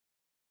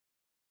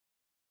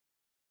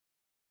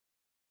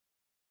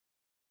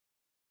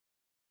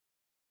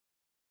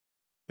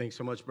Thanks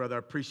so much, brother. I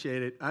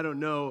appreciate it. I don't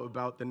know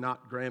about the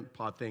not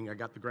grandpa thing. I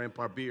got the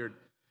grandpa beard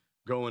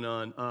going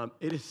on.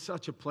 It is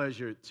such a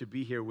pleasure to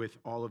be here with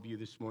all of you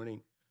this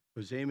morning.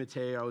 Jose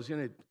Mateo, I was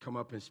going to come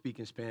up and speak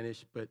in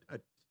Spanish, but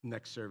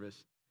next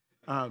service.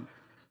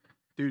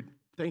 Dude,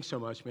 thanks so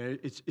much, man.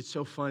 It's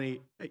so funny.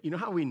 You know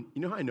how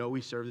I know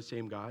we serve the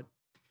same God?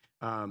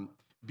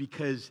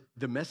 Because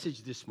the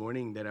message this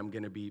morning that I'm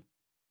going to be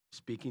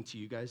speaking to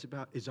you guys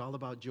about is all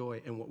about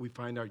joy and what we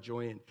find our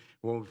joy in,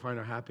 what we find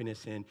our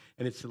happiness in,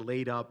 and it's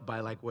laid up by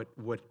like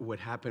what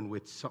happened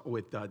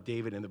with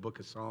David in the book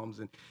of Psalms.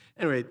 And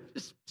anyway,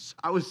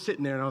 I was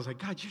sitting there and I was like,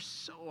 God, you're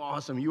so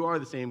awesome. You are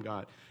the same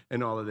God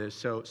in all of this.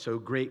 So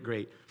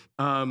great.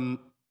 My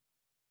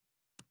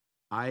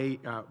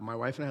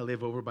wife and I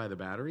live over by the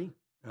Battery,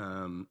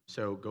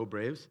 so go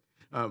Braves.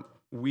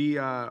 We've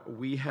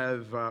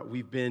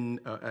been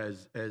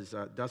as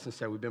Dustin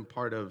said, we've been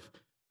part of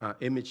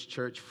Image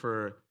Church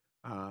for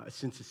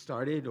since it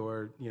started,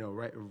 or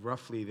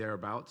roughly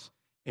thereabouts.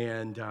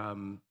 And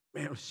man,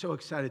 I'm so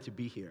excited to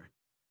be here.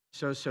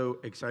 So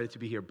excited to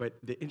be here. But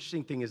the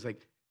interesting thing is,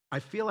 like, I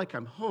feel like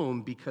I'm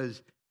home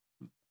because,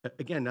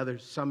 again, another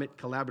Summit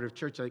Collaborative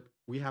Church. Like,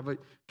 we have a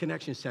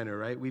connection center,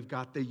 right? We've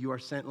got the "You Are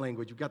Sent"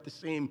 language. We've got the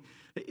same.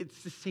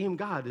 It's the same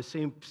God, the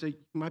same. So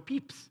my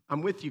peeps,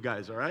 I'm with you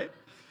guys. All right.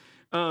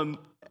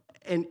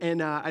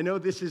 And I know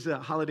this is a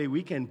holiday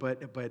weekend,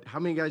 but how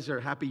many guys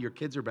are happy your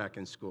kids are back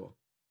in school?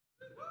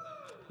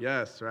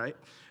 Yes, right?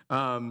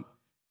 I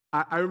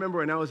remember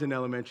when I was in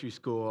elementary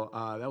school,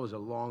 that was a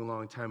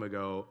long time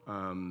ago.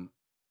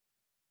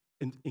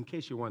 In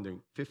case you're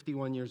wondering,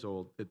 51 years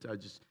old.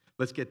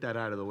 Let's get that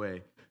out of the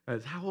way.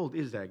 How old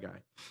is that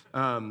guy?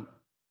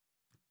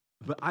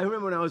 But I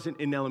remember when I was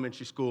in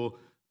elementary school,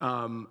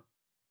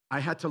 I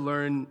had to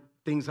learn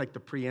things like the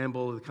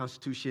preamble of the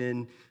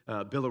Constitution,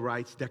 Bill of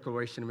Rights,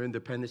 Declaration of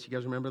Independence. You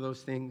guys remember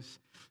those things?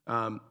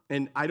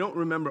 And I don't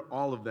remember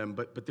all of them,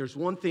 but there's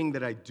one thing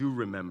that I do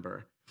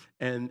remember,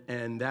 and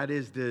that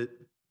is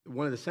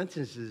one of the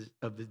sentences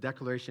of the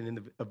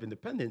Declaration of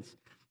Independence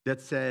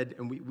that said,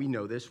 and we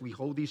know this, we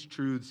hold these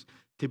truths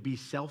to be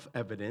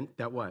self-evident,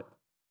 that what?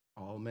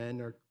 All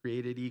men are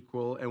created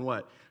equal, and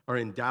what? Are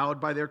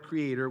endowed by their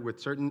Creator with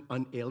certain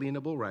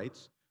unalienable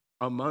rights.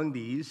 Among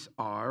these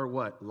are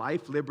what?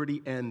 Life,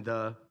 liberty, and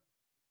the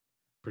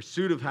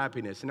pursuit of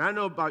happiness. And I don't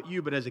know about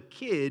you, but as a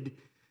kid,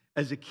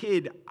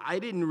 I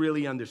didn't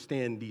really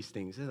understand these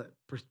things,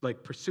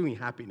 like pursuing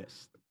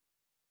happiness.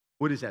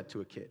 What is that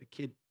to a kid? A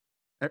kid,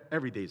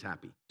 every day is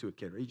happy to a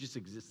kid, right? He's just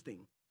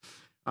existing.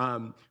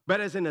 But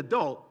as an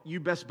adult,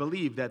 you best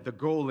believe that the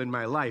goal in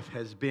my life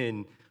has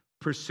been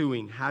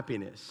pursuing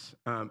happiness.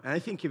 And I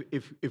think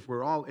if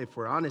we're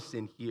honest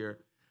in here,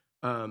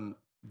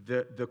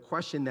 the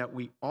question that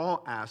we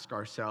all ask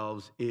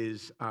ourselves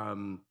is,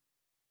 how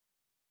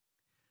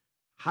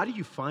do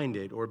you find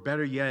it? Or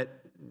better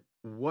yet,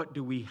 what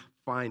do we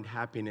find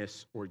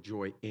happiness or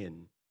joy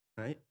in,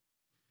 right?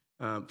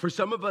 For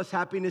some of us,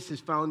 happiness is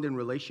found in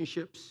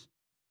relationships,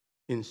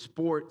 in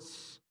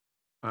sports,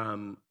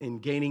 in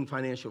gaining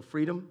financial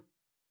freedom.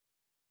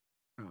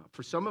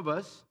 For some of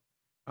us,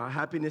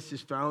 happiness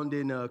is found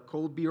in a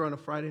cold beer on a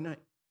Friday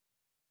night,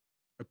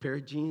 a pair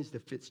of jeans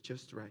that fits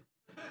just right.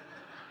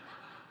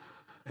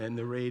 And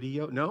the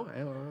radio. No?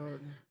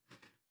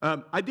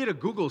 I did a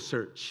Google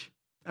search.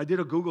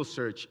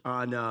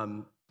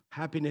 On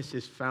happiness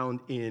is found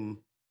in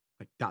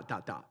like ...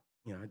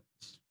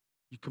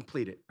 You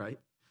complete it, right?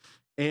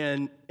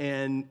 And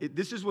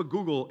this is what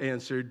Google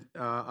answered.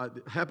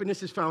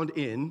 Happiness is found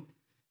in,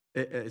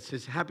 it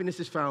says happiness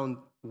is found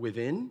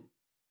within.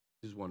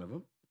 This is one of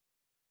them.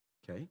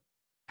 Okay.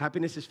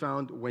 Happiness is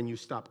found when you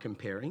stop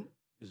comparing.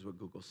 This is what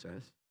Google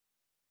says.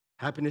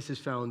 Happiness is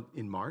found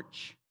in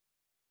March.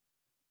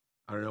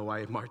 I don't know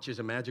why March is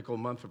a magical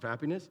month of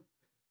happiness.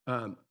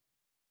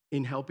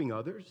 In helping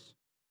others.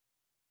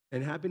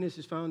 And happiness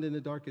is found in the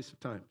darkest of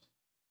times.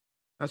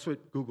 That's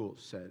what Google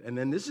said. And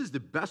then this is the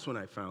best one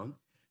I found.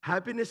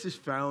 Happiness is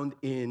found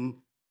in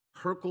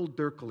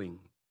Herkel-Dürkling.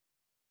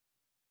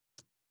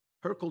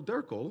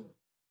 Herkel-Dürkel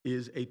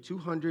is a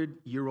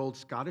 200-year-old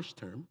Scottish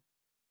term,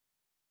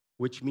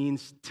 which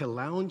means to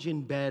lounge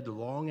in bed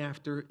long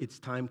after it's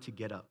time to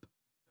get up.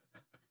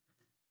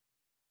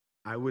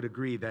 I would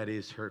agree that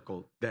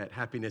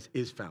happiness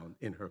is found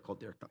in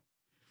Herkel-Dürkling.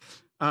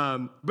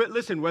 But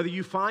listen, whether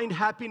you find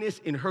happiness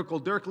in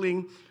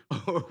Herkel-Dürkling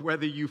or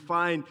whether you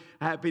find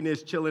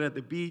happiness chilling at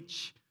the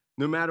beach,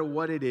 no matter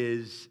what it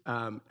is,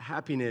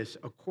 happiness,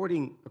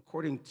 according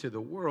to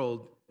the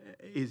world,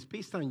 is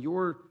based on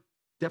your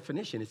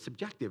definition. It's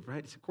subjective,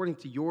 right? It's according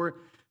to your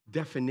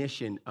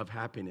definition of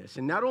happiness.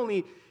 And not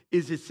only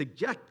is it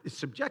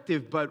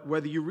subjective, but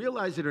whether you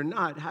realize it or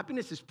not,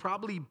 happiness is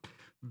probably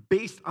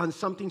based on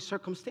something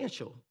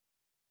circumstantial,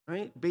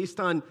 right? Based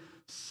on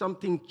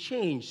something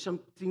changing,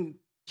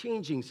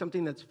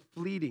 something that's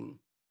fleeting.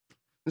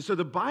 And so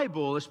the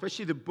Bible,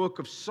 especially the book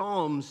of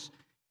Psalms,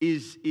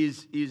 is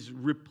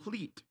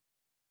replete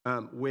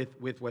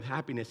with what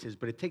happiness is,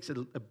 but it takes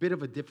a bit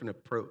of a different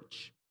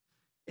approach.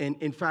 And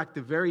in fact,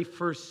 the very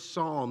first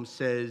psalm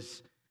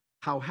says,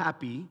 How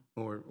happy,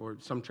 or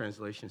some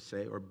translations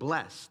say, or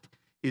blessed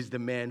is the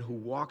man who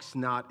walks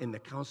not in the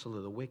counsel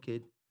of the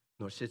wicked,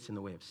 nor sits in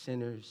the way of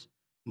sinners,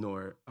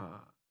 nor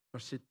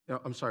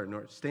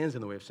stands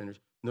in the way of sinners,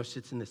 nor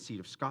sits in the seat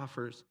of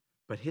scoffers,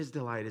 but his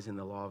delight is in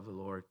the law of the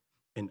Lord,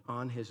 and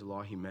on his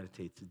law he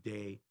meditates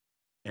day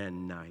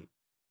and night.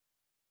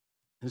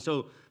 And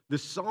so the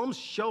Psalms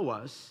show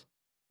us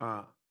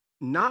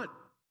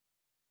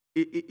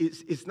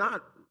it's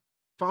not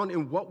found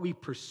in what we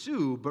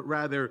pursue, but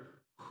rather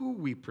who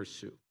we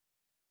pursue,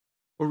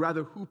 or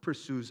rather who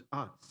pursues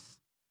us.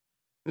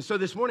 And so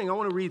this morning I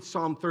want to read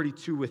Psalm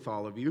 32 with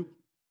all of you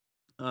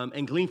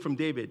and glean from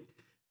David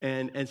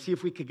and see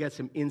if we could get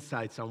some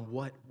insights on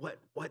what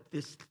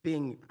this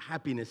thing,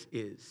 happiness,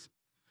 is.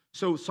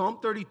 So Psalm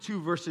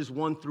 32, verses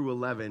 1 through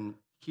 11,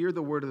 hear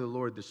the word of the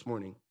Lord this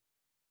morning.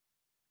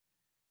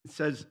 It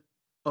says,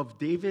 of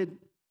David,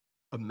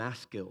 a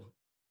maskil.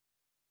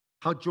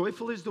 How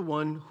joyful is the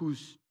one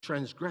whose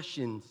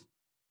transgressions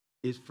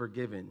is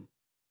forgiven,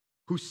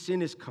 whose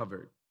sin is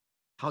covered.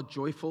 How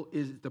joyful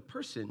is the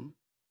person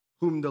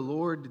whom the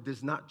Lord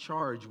does not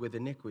charge with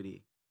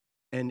iniquity,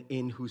 and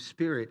in whose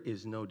spirit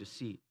is no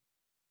deceit.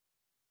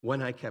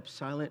 When I kept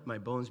silent, my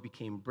bones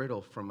became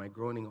brittle from my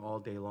groaning all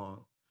day long.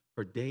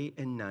 For day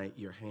and night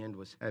your hand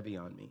was heavy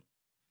on me.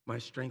 My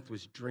strength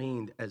was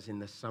drained as in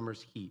the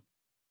summer's heat.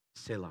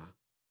 Selah.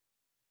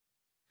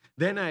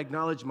 Then I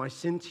acknowledged my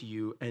sin to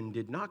you and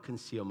did not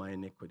conceal my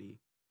iniquity.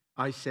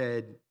 I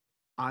said,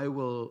 I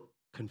will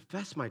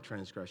confess my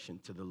transgression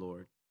to the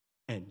Lord,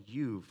 and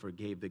you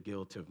forgave the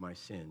guilt of my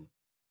sin.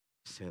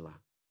 Selah.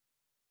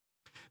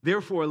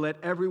 Therefore, let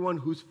everyone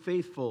who's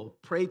faithful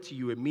pray to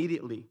you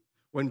immediately.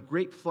 When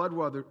great flood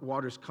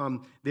waters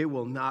come, they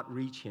will not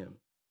reach him.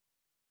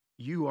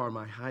 You are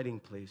my hiding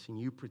place, and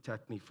you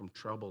protect me from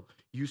trouble.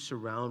 You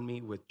surround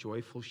me with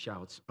joyful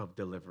shouts of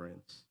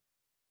deliverance.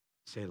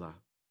 Selah.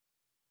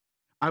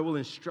 I will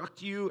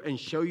instruct you and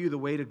show you the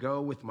way to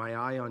go with my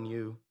eye on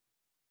you.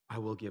 I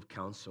will give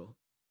counsel.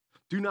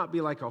 Do not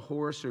be like a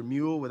horse or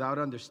mule without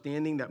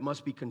understanding that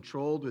must be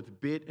controlled with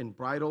bit and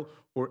bridle,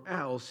 or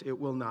else it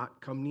will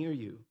not come near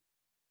you.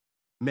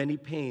 Many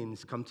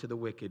pains come to the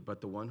wicked,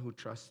 but the one who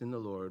trusts in the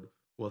Lord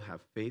will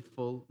have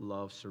faithful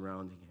love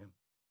surrounding him.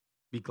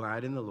 Be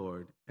glad in the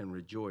Lord and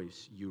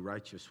rejoice, you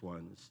righteous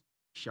ones.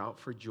 Shout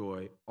for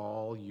joy,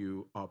 all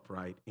you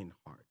upright in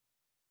heart.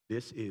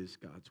 This is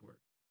God's word.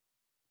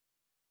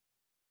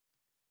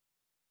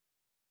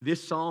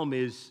 This psalm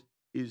is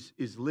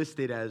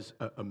listed as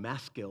a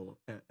maskil,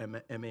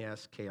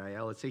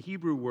 M-A-S-K-I-L. It's a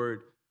Hebrew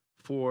word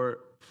for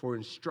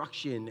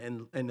instruction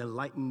and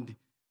enlightened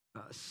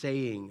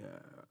saying,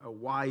 a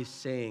wise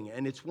saying.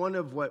 And it's one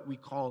of what we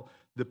call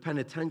the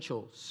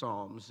penitential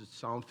psalms. It's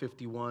Psalm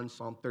 51,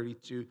 Psalm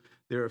 32.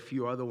 There are a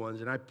few other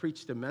ones. And I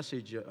preached a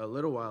message a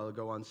little while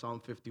ago on Psalm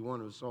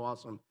 51. It was so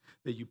awesome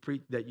that you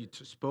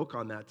spoke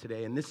on that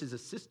today. And this is a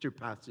sister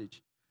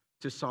passage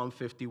to Psalm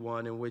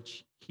 51, in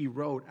which he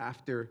wrote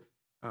after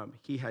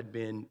he had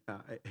been,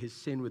 his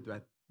sin with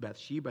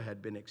Bathsheba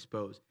had been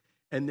exposed.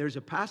 And there's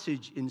a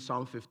passage in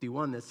Psalm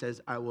 51 that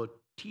says, I will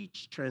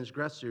teach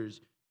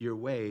transgressors your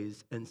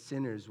ways, and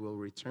sinners will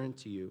return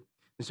to you.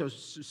 And so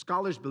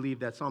scholars believe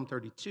that Psalm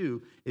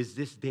 32 is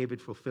this David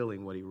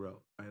fulfilling what he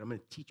wrote. Right? I'm going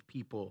to teach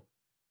people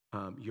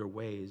your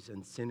ways,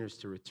 and sinners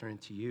to return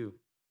to you.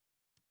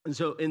 And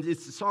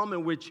it's a psalm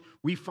in which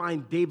we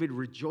find David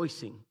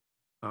rejoicing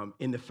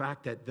in the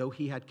fact that though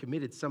he had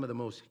committed some of the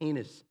most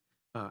heinous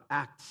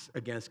acts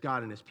against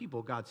God and his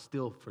people, God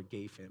still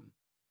forgave him.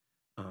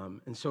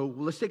 And so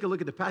let's take a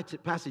look at the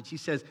passage. He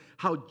says,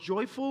 how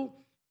joyful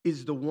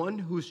is the one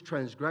whose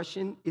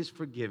transgression is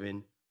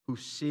forgiven,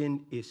 whose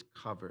sin is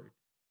covered.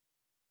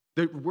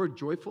 The word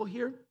joyful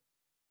here,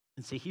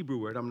 it's a Hebrew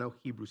word. I'm no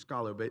Hebrew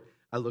scholar, but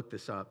I looked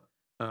this up.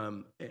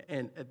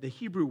 And the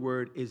Hebrew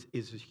word is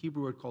a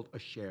Hebrew word called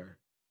asher.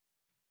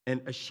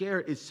 And asher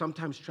is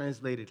sometimes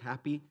translated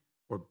happy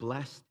or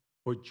blessed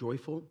or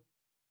joyful.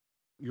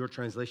 Your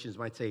translations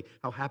might say,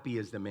 how happy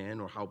is the man,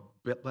 or how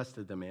blessed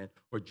is the man,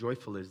 or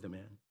joyful is the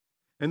man.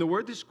 And the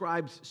word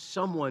describes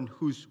someone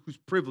who's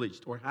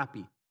privileged or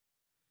happy.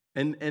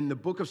 And the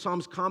book of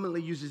Psalms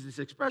commonly uses this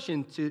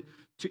expression to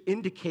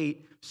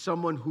indicate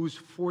someone who's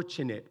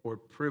fortunate or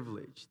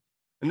privileged.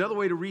 Another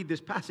way to read this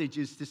passage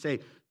is to say,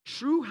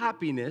 true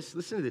happiness,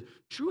 listen to this,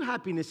 true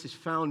happiness is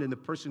found in the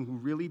person who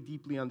really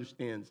deeply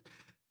understands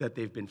that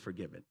they've been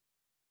forgiven.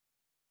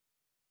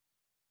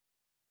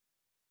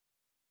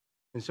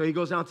 And so he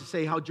goes on to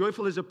say, how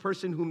joyful is a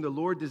person whom the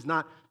Lord does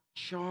not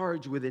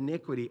charge with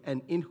iniquity,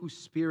 and in whose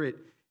spirit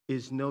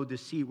is no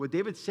deceit. What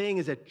David's saying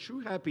is that true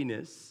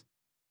happiness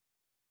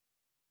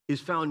is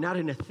found not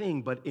in a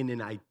thing, but in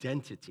an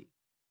identity.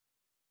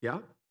 Yeah?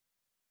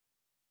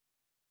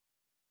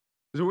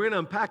 So we're going to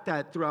unpack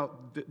that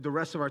throughout the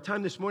rest of our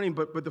time this morning,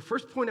 but the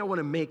first point I want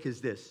to make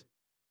is this.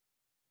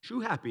 True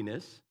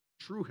happiness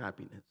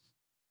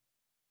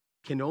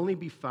can only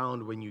be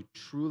found when you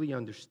truly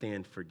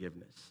understand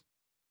forgiveness.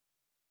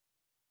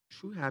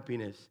 True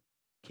happiness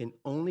can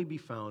only be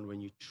found when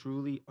you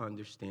truly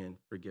understand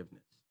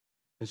forgiveness.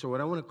 And so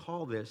what I want to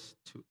call this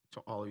to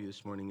all of you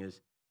this morning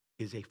is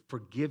a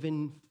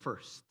forgiven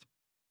first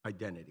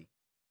identity.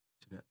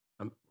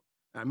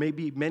 I may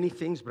be many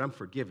things, but I'm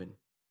forgiven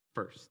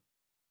first.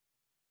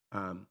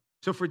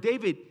 So for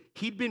David,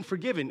 he'd been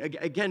forgiven,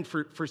 again,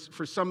 for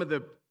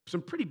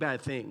some pretty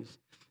bad things.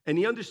 And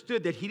he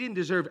understood that he didn't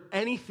deserve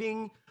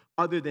anything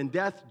other than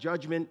death,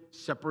 judgment,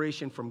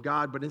 separation from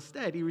God, but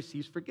instead he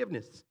receives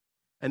forgiveness.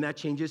 And that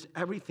changes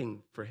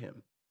everything for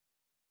him.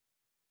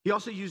 He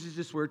also uses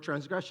this word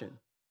transgression.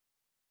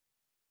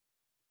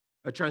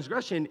 A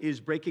transgression is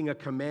breaking a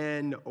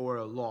command or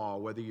a law,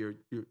 whether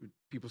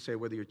people say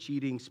whether you're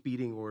cheating,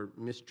 speeding, or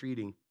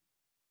mistreating,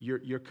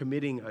 you're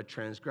committing a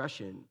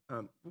transgression.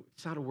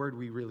 It's not a word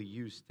we really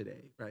use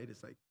today, right?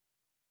 It's like,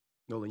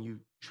 Nolan, you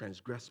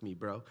transgress me,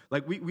 bro.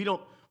 Like we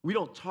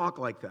don't talk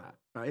like that,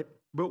 right?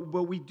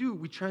 But we do,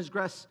 we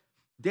transgress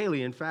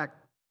daily. In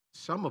fact,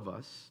 some of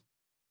us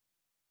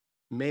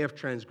may have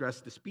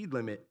transgressed the speed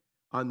limit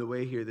on the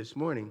way here this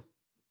morning.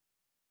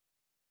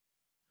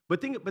 But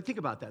think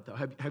about that though.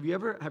 Have you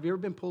ever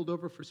been pulled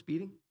over for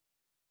speeding?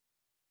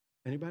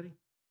 Anybody?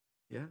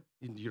 Yeah?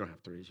 You don't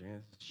have to raise your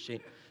hands.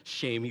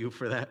 Shame you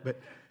for that.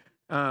 But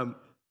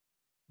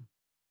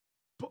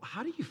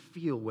how do you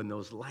feel when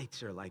those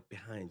lights are like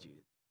behind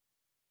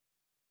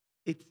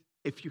you?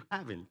 If you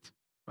haven't,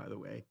 by the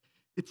way,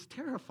 it's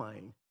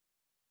terrifying.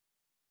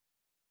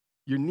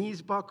 Your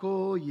knees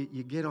buckle,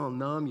 you get all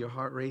numb, your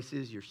heart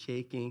races, you're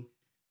shaking.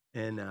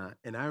 And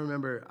I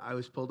remember I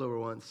was pulled over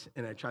once,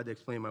 and I tried to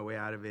explain my way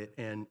out of it.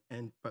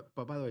 But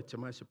by the way, to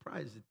my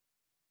surprise,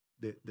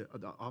 the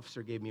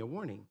officer gave me a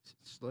warning. Said,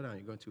 slow down,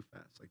 you're going too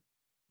fast. Like,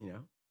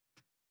 you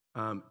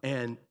know.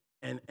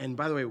 And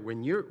by the way,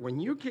 when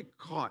you get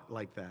caught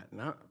like that,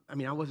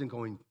 and I wasn't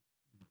going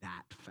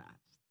that fast.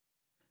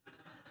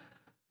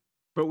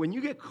 But when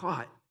you get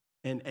caught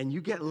and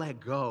you get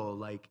let go,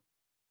 like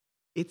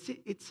it's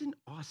an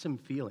awesome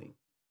feeling.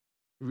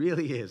 It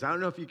really is. I don't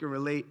know if you can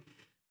relate.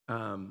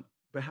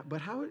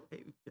 But how,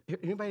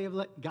 anybody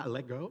ever got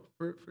let go?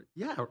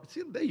 Yeah,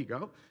 see, there you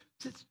go.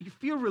 You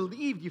feel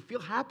relieved, you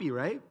feel happy,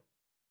 right?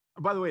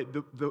 By the way,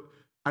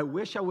 I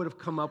wish I would have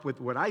come up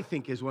with what I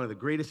think is one of the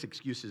greatest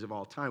excuses of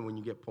all time when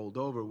you get pulled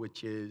over,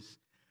 which is,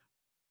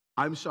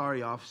 I'm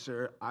sorry,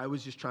 officer, I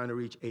was just trying to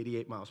reach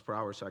 88 miles per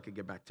hour so I could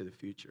get back to the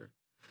future.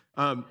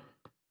 But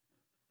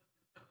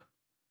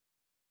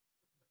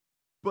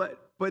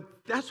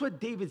that's what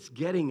David's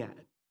getting at.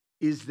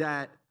 Is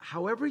that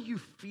however you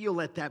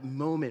feel at that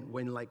moment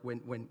when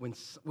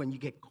you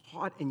get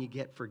caught and you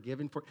get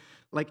forgiven for,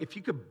 like if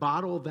you could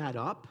bottle that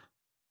up,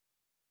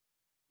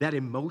 that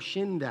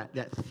emotion,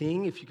 that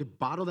thing, if you could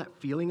bottle that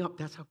feeling up,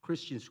 that's how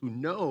Christians who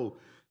know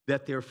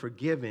that they're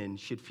forgiven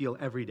should feel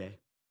every day.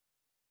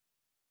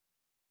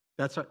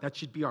 That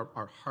should be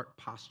our heart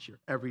posture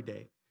every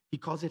day. He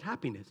calls it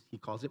happiness. He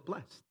calls it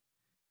blessed.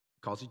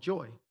 He calls it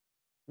joy.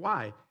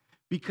 Why?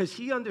 Because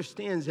he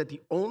understands that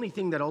the only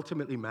thing that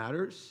ultimately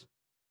matters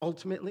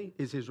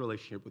is his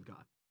relationship with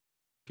God,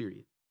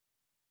 period.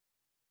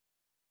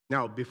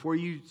 Now, before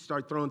you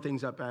start throwing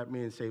things up at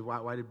me and say,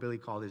 why did Billy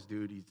call this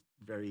dude? He's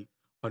very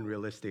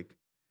unrealistic.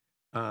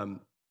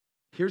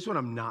 Here's what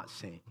I'm not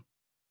saying.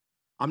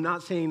 I'm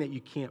not saying that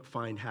you can't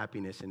find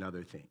happiness in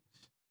other things.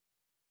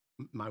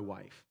 My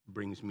wife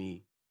brings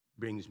me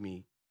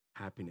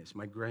happiness.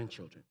 My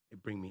grandchildren, they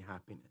bring me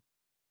happiness.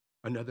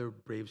 Another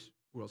Braves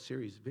World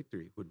Series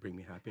victory would bring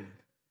me happiness.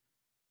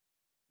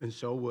 And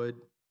so would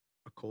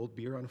a cold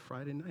beer on a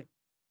Friday night.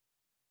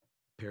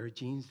 A pair of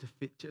jeans to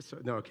fit just so.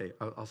 No, okay,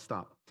 I'll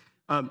stop.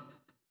 But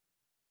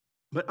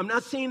I'm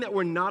not saying that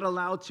we're not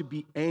allowed to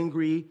be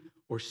angry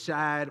or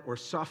sad or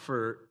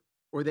suffer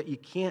or that you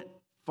can't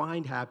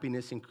find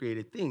happiness in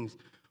created things.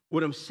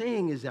 What I'm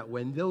saying is that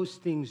when those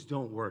things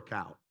don't work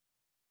out,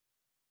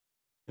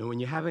 and when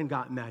you haven't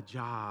gotten that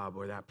job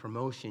or that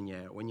promotion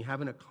yet, when you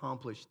haven't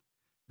accomplished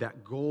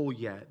that goal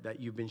yet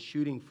that you've been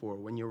shooting for,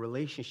 when your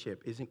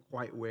relationship isn't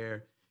quite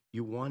where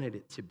you wanted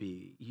it to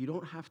be, you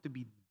don't have to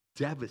be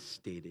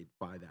devastated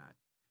by that.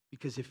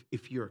 Because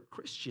if you're a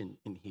Christian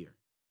in here,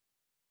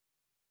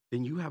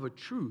 then you have a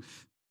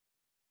truth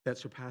that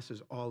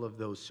surpasses all of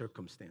those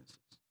circumstances.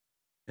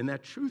 And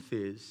that truth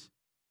is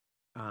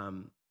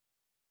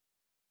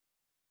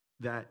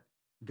that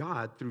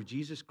God, through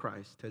Jesus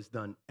Christ, has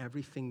done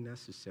everything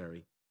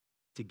necessary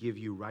to give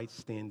you right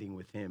standing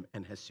with him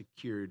and has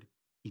secured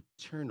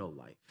eternal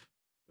life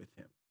with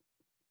him.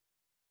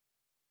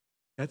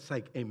 That's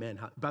like amen.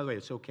 By the way,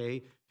 it's okay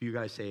if you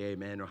guys say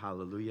amen or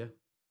hallelujah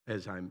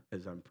as I'm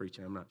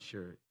preaching. I'm not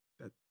sure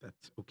that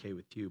that's okay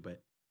with you,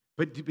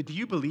 but do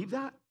you believe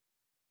that?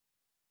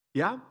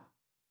 Yeah?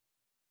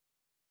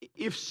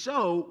 If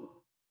so,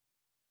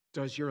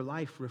 does your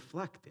life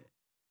reflect it?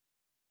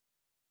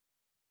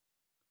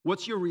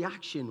 What's your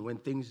reaction when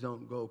things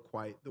don't go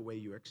quite the way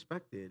you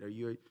expected? Are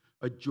you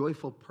a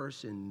joyful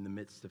person in the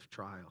midst of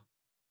trial?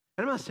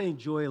 And I'm not saying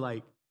joy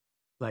like,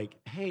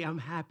 hey, I'm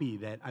happy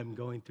that I'm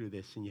going through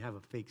this and you have a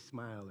fake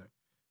smile. Or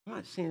I'm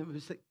not saying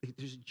it's like,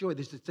 there's joy.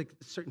 There's just like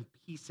a certain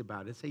peace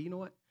about it. Say, you know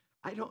what?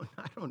 I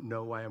don't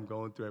know why I'm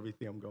going through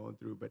everything I'm going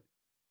through, but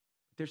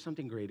there's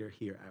something greater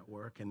here at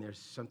work, and there's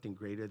something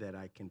greater that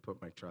I can put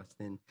my trust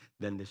in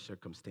than this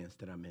circumstance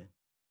that I'm in.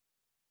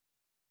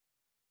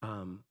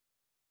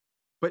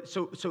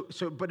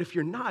 But if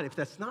you're not, if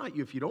that's not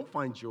you, if you don't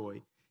find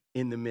joy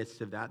in the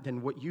midst of that,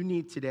 then what you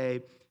need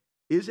today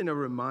isn't a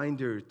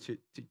reminder to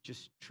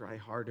just try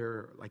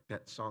harder, like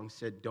that song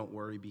said, don't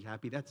worry, be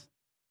happy. That's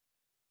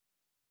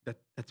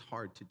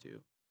hard to do.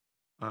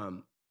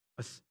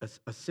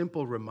 A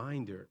simple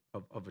reminder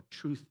of a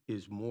truth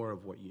is more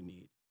of what you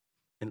need.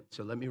 And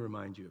so let me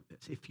remind you of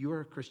this. If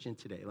you're a Christian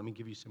today, let me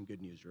give you some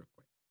good news real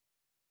quick.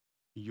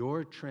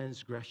 Your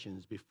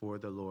transgressions before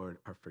the Lord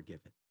are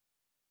forgiven.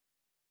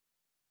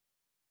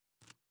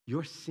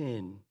 Your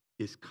sin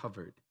is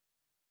covered.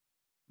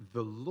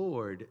 The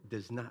Lord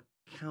does not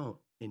count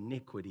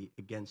iniquity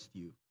against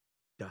you,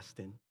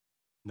 Dustin,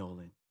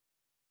 Nolan,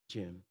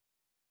 Jim,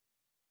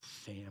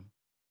 Sam.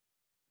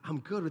 I'm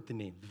good with the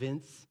name.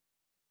 Vince,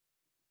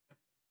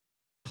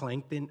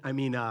 Landon.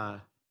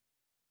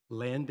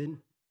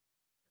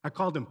 I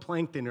called him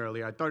Plankton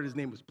earlier. I thought his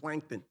name was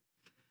Plankton.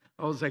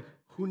 I was like,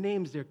 who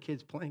names their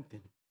kids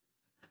Plankton?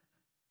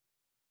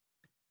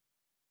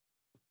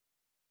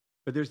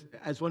 But there's,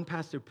 as one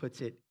pastor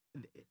puts it,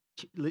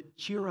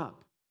 cheer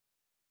up.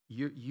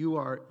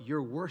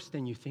 You're worse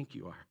than you think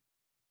you are.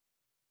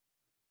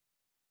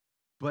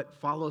 But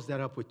follows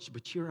that up with,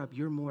 but cheer up,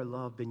 you're more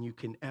loved than you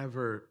can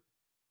ever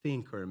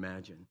think or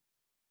imagine.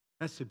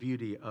 That's the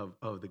beauty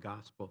of the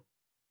gospel.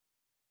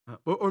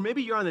 Or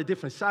maybe you're on a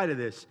different side of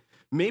this.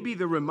 Maybe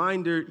the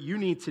reminder you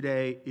need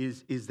today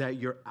is that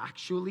you're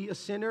actually a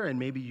sinner and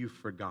maybe you've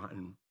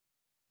forgotten.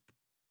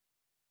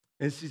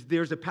 And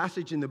there's a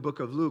passage in the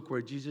book of Luke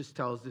where Jesus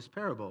tells this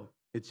parable.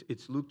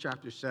 It's Luke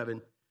chapter 7.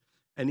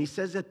 And he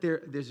says that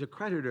there's a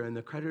creditor, and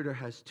the creditor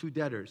has two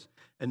debtors.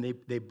 And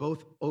they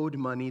both owed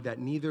money that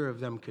neither of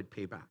them could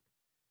pay back.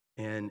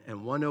 And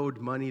one owed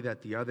money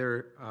that the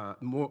other,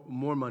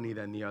 more money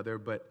than the other,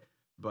 but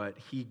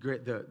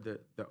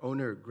the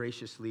owner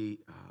graciously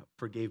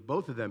forgave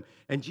both of them.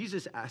 And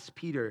Jesus asked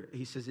Peter,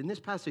 he says, in this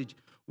passage,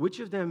 which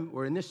of them,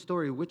 or in this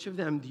story, which of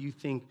them do you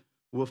think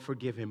will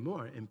forgive him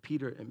more? And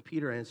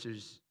Peter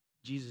answers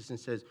Jesus and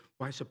says,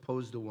 well, I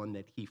suppose the one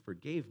that he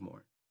forgave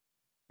more.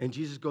 And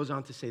Jesus goes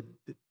on to say,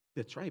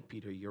 that's right,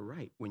 Peter, you're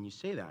right when you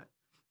say that.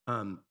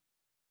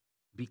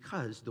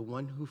 Because the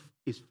one who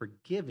is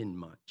forgiven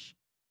much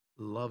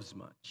loves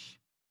much,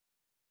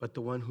 but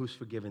the one who's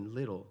forgiven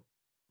little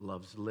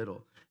loves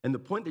little. And the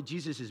point that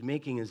Jesus is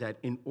making is that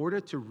in order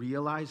to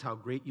realize how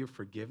great your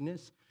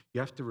forgiveness, you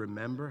have to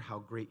remember how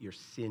great your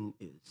sin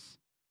is.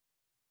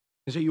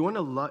 And so you want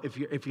to love,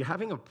 if you're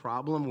having a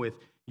problem with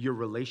your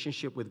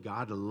relationship with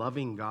God,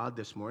 loving God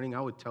this morning,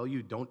 I would tell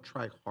you, don't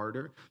try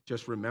harder.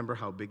 Just remember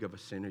how big of a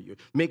sinner you are.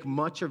 Make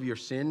much of your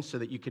sin so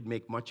that you could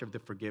make much of the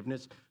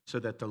forgiveness, so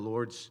that the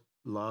Lord's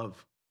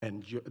love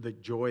and the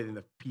joy and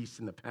the peace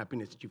and the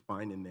happiness that you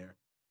find in there.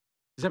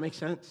 Does that make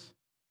sense?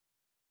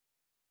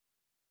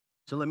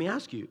 So let me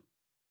ask you,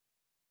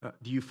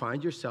 do you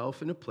find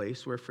yourself in a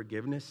place where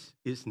forgiveness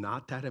is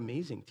not that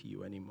amazing to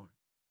you anymore?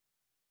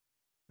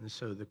 And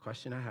so the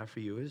question I have for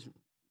you is, do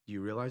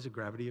you realize the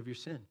gravity of your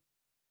sin?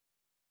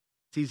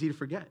 It's easy to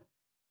forget.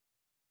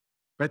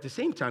 But at the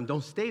same time,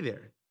 don't stay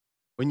there.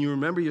 When you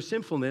remember your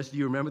sinfulness, do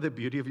you remember the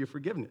beauty of your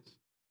forgiveness?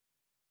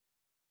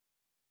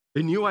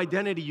 The new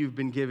identity you've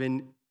been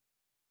given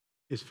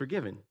is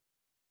forgiven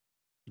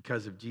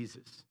because of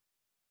Jesus.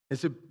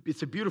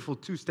 It's a beautiful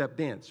two-step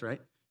dance, right?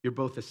 You're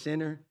both a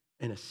sinner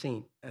and a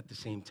saint at the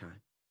same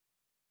time.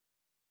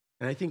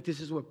 And I think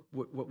this is what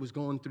was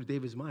going through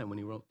David's mind when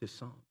he wrote this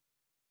song.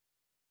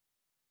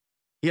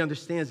 He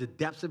understands the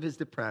depths of his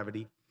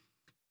depravity,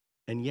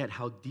 and yet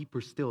how deep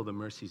are still the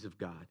mercies of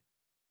God.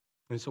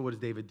 And so what does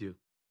David do?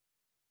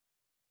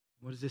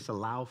 What does this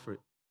allow for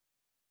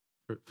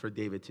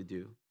David to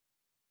do?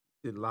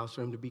 It allows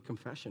for him to be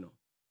confessional.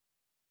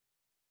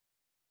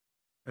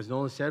 As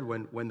Nolan said,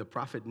 when the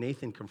prophet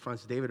Nathan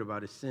confronts David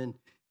about his sin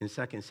in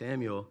 2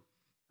 Samuel,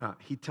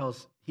 he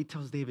tells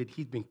David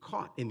he's been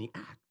caught in the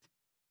act.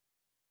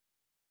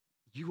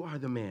 You are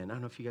the man. I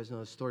don't know if you guys know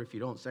the story. If you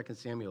don't, 2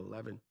 Samuel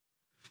 11.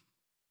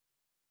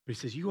 But he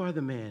says, you are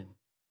the man.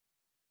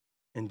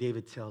 And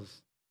David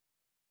tells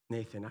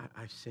Nathan,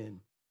 I've sinned.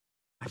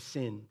 I've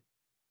sinned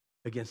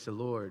against the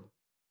Lord.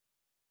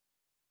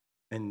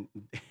 And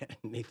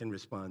Nathan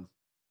responds,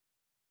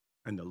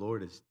 and the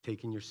Lord has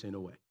taken your sin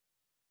away.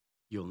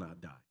 You'll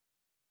not die.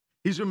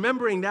 He's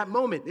remembering that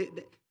moment.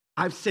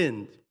 I've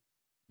sinned.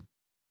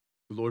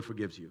 The Lord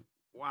forgives you.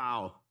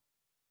 Wow.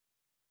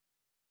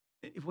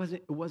 It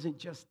wasn't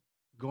just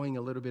going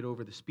a little bit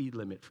over the speed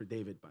limit for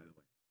David, by the way.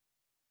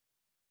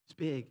 It's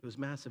big. It was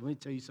massive. Let me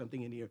tell you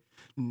something in here.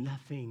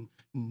 Nothing,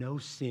 no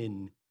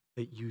sin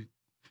that you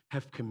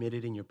have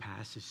committed in your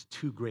past is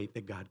too great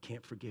that God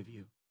can't forgive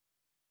you.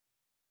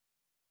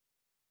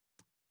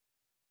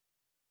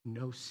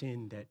 No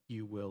sin that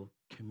you will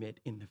commit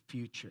in the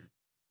future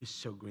is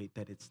so great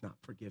that it's not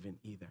forgiven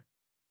either.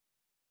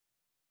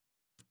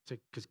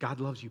 Because God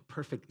loves you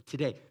perfectly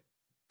today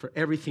for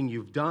everything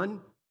you've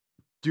done,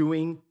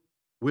 doing,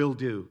 will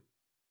do.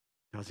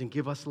 Doesn't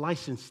give us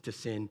license to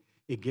sin.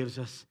 It gives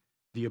us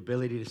the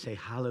ability to say,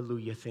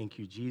 hallelujah, thank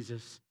you,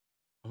 Jesus.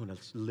 I want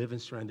to live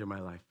and surrender my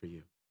life for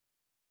you.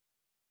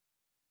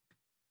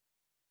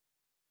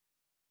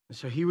 And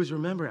so he was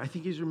remembering. I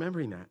think he's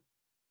remembering that.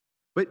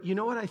 But you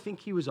know what I think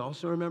he was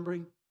also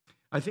remembering?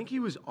 I think he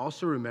was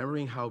also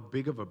remembering how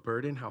big of a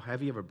burden, how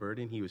heavy of a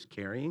burden he was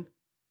carrying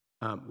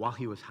while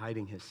he was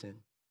hiding his sin.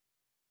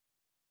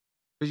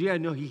 Because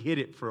he hid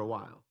it for a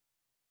while.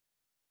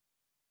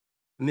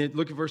 And then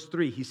look at verse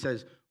 3. He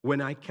says, when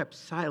I kept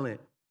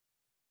silent,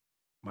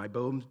 my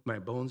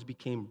bones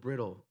became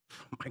brittle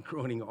from my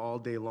groaning all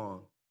day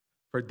long.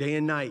 For day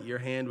and night your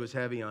hand was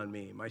heavy on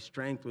me. My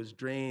strength was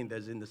drained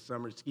as in the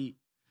summer's heat.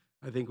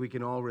 I think we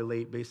can all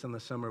relate based on the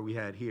summer we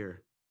had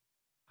here,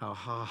 how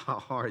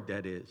hard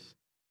that is.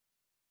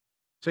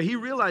 So he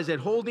realized that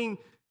holding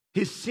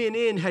his sin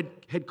in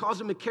had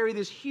caused him to carry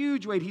this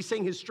huge weight. He's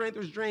saying his strength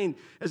was drained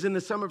as in the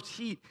summer's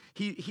heat.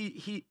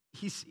 He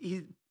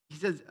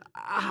says,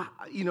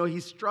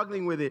 he's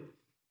struggling with it.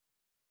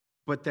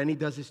 But then he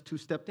does his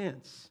two-step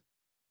dance.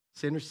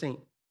 Sinner, saint,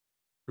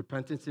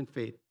 repentance and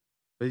faith.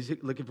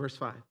 Look at verse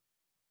 5.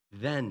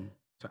 Then,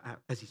 so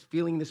as he's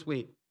feeling this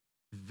weight,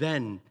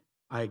 then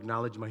I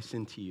acknowledge my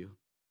sin to you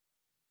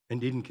and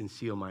didn't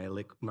conceal my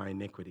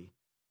iniquity.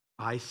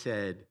 I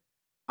said,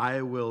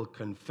 I will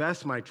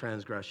confess my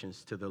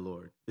transgressions to the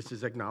Lord. This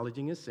is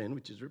acknowledging his sin,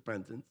 which is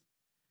repentance.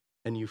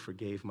 And you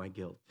forgave my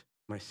guilt,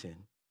 my sin,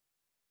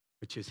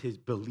 which is his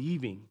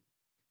believing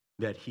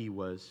that he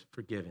was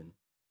forgiven.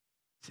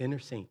 Sinner,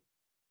 saint,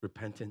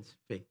 repentance,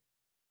 faith.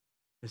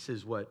 This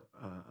is what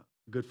a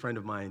good friend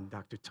of mine,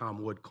 Dr.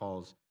 Tom Wood,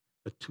 calls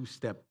the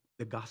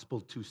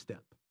gospel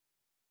two-step.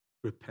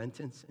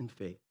 Repentance and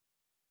faith.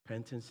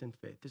 Repentance and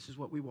faith. This is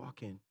what we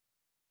walk in.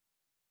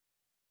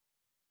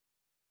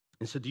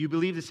 And so do you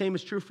believe the same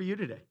is true for you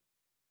today?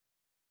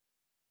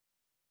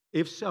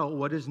 If so,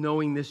 what does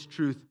knowing this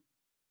truth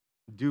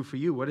do for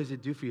you? What does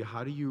it do for you?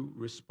 How do you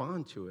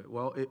respond to it?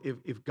 Well,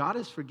 if God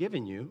has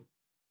forgiven you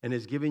and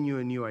has given you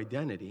a new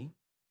identity,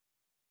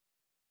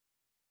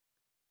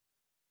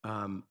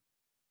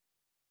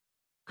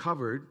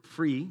 covered,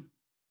 free,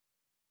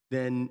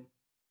 then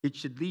it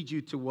should lead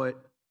you to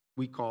what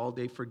we called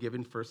a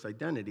forgiven first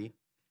identity.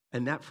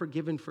 And that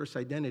forgiven first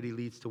identity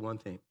leads to one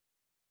thing: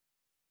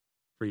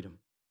 freedom.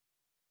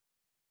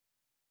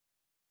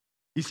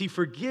 You see,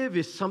 forgive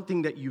is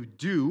something that you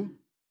do.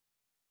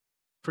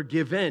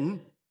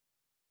 Forgiven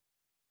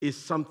is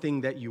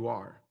something that you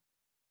are.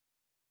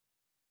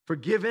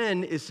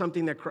 Forgiven is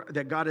something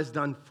that God has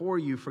done for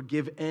you.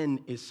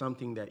 Forgiven is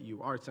something that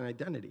you are. It's an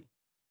identity.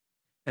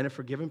 And a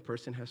forgiven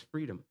person has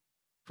freedom.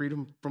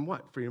 Freedom from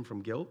what? Freedom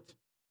from guilt.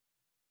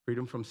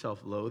 Freedom from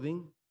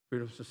self-loathing.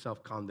 Freedom from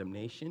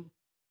self-condemnation.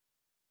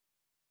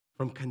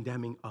 From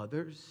condemning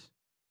others.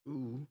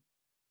 Ooh.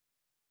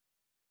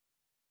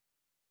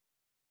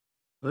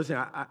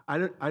 Listen, I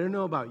don't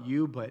know about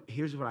you, but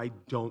here's what I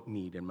don't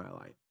need in my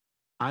life.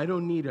 I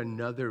don't need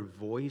another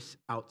voice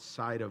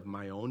outside of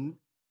my own,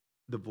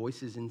 the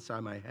voices inside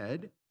my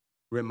head,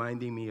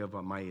 reminding me of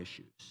my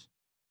issues.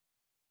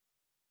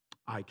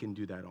 I can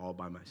do that all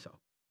by myself.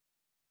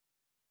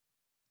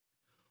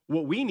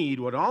 What we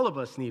need, what all of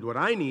us need, what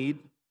I need,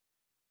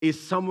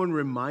 is someone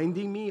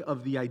reminding me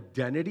of the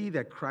identity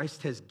that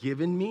Christ has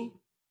given me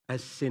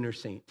as sinner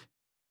saint,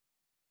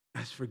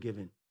 as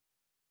forgiven.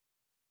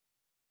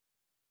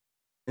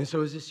 And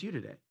so is this you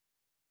today?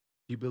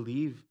 Do you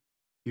believe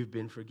you've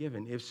been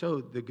forgiven? If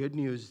so, the good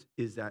news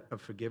is that a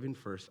forgiven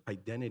first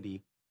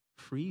identity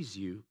frees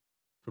you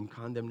from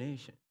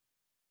condemnation.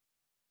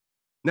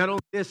 Not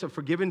only this, a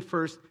forgiven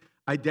first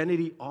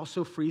identity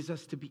also frees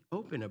us to be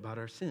open about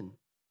our sin.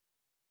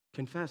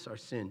 Confess our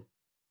sin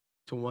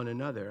to one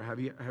another. Have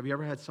you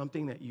ever had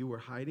something that you were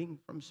hiding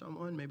from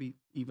someone, maybe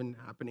even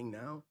happening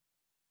now?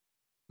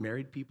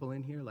 Married people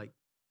in here, like,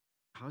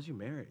 how's your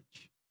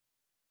marriage?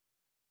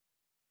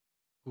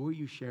 Who are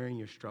you sharing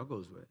your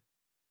struggles with?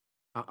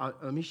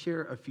 Let me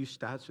share a few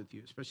stats with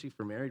you, especially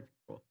for married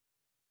people.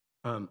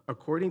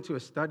 According to a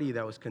study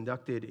that was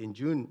conducted in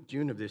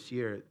June of this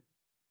year,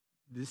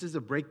 this is a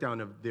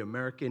breakdown of the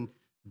American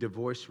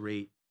divorce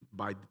rate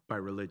by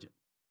religion.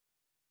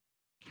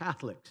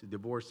 Catholics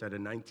divorce at a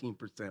 19%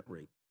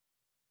 rate.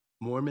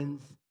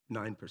 Mormons,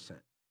 9%.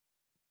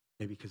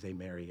 Maybe because they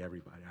marry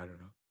everybody, I don't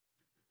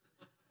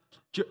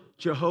know.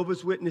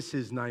 Jehovah's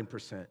Witnesses,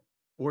 9%.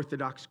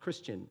 Orthodox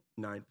Christian,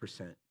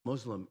 9%.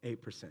 Muslim,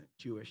 8%.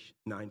 Jewish,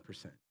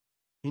 9%.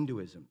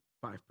 Hinduism,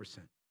 5%.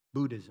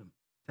 Buddhism,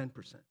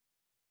 10%.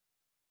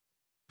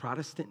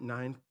 Protestant,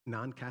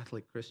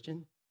 non-Catholic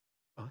Christian,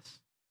 us,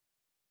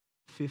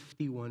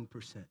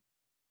 51%.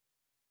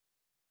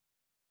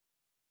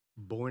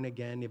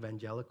 Born-again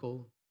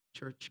evangelical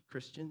church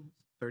Christians,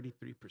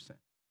 33%.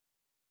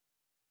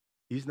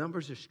 These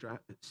numbers are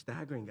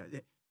staggering,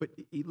 guys. But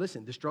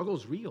listen, the struggle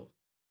is real.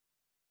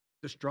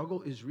 The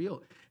struggle is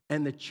real.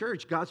 And the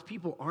church, God's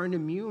people, aren't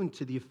immune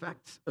to the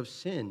effects of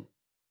sin.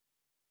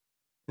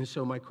 And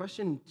so my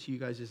question to you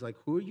guys is, like,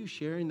 who are you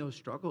sharing those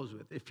struggles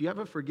with? If you have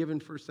a forgiven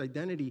first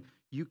identity,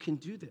 you can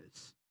do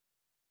this.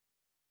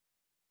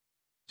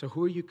 So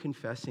who are you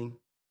confessing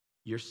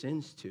your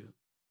sins to?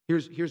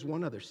 Here's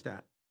one other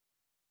stat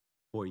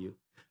for you.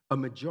 A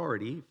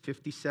majority,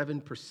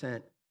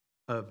 57%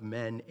 of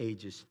men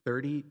ages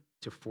 30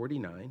 to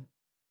 49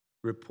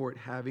 report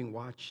having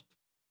watched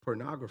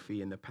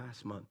pornography in the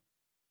past month.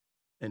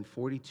 And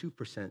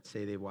 42%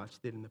 say they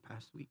watched it in the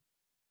past week.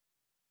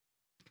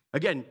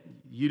 Again,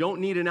 you don't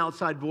need an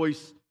outside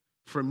voice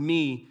from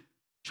me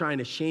trying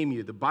to shame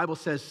you. The Bible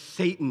says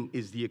Satan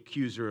is the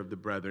accuser of the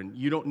brethren.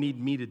 You don't need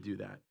me to do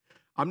that.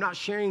 I'm not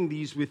sharing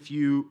these with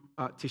you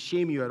to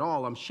shame you at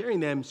all. I'm sharing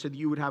them so that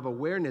you would have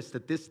awareness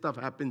that this stuff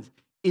happens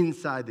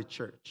inside the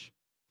church.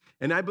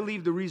 And I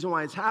believe the reason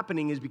why it's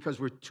happening is because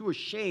we're too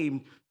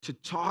ashamed to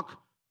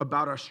talk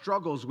about our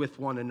struggles with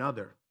one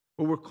another.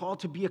 But we're called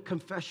to be a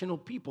confessional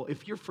people.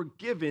 If you're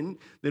forgiven,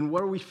 then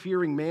what are we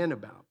fearing man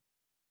about?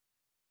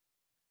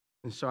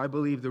 And so I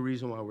believe the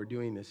reason why we're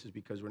doing this is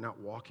because we're not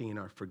walking in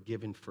our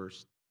forgiven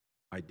first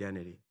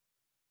identity.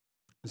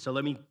 And so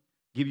let me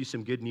give you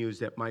some good news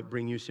that might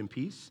bring you some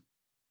peace.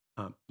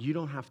 You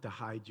don't have to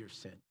hide your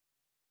sin.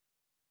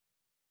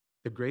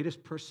 The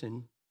greatest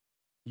person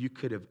you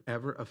could have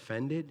ever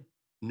offended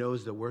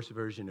knows the worst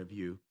version of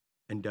you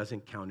and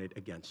doesn't count it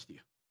against you.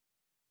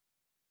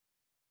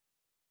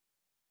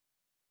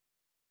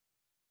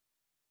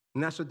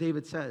 And that's what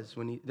David says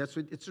that's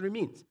what it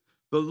means.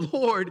 The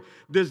Lord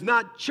does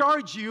not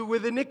charge you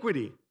with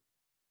iniquity.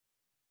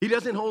 He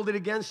doesn't hold it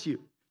against you.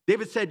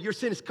 David said, your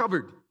sin is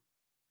covered.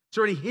 It's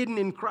already hidden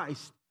in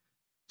Christ.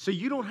 So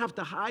you don't have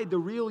to hide the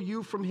real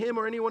you from him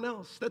or anyone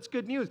else. That's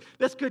good news.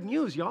 That's good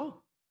news, y'all.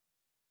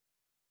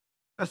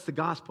 That's the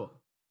gospel.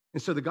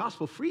 And so the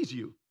gospel frees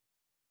you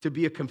to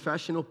be a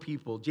confessional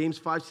people. James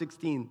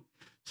 5:16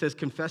 says,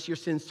 confess your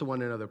sins to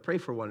one another, pray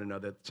for one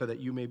another so that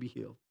you may be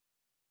healed.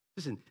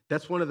 Listen,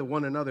 that's one of the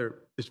one another.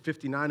 There's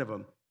 59 of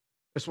them.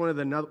 That's one of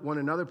the one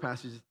another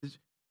passages.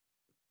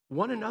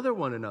 One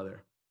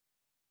another.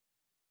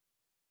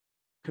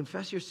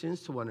 Confess your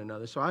sins to one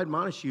another. So I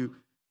admonish you,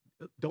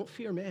 don't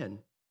fear man.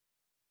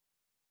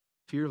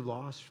 Fear of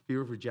loss,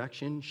 fear of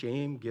rejection,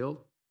 shame,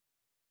 guilt.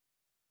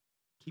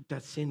 Keep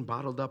that sin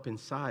bottled up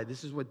inside.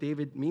 This is what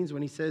David means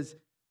when he says,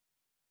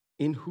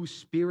 in whose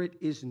spirit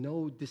is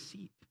no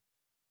deceit.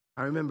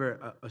 I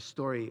remember a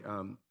story.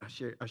 I'll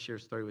share a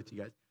story with you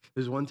guys.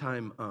 There's one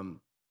time,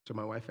 so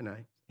my wife and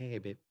I, hey,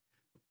 babe,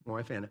 my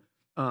wife Anna,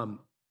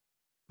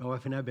 my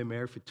wife and I have been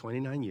married for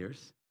 29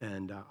 years,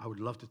 and I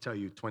would love to tell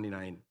you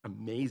 29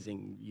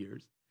 amazing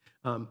years.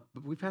 But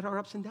we've had our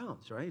ups and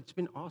downs, right? It's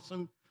been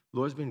awesome.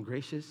 Lord's been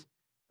gracious.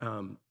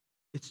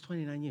 It's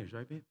 29 years,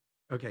 right, babe?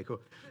 Okay,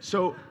 cool.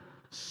 So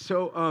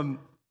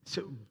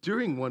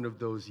during one of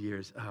those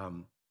years,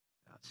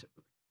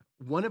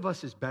 one of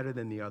us is better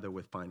than the other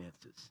with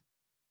finances.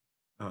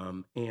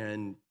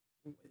 And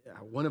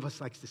one of us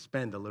likes to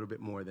spend a little bit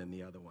more than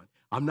the other one.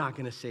 I'm not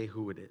going to say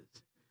who it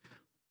is.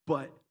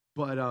 But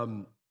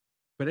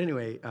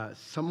anyway,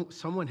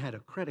 someone had a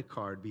credit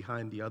card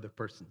behind the other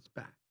person's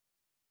back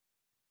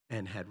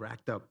and had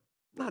racked up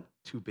not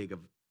too big of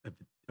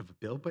a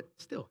bill, but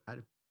still had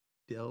a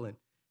bill and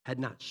had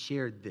not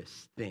shared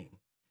this thing.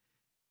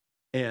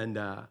 And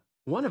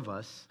one of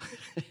us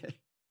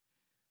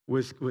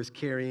was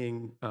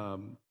carrying,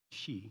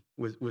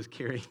 was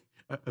carrying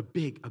a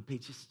big,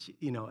 just,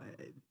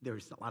 there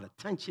was a lot of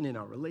tension in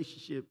our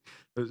relationship.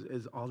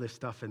 There's all this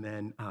stuff. And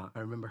then I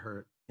remember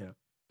her,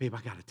 babe,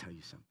 I got to tell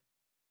you something.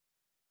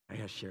 I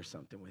got to share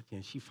something with you.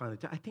 And she finally,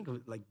 I think it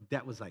was like,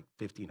 that was like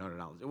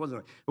 $1,500.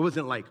 It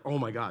wasn't like, oh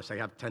my gosh, I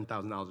have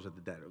 $10,000 worth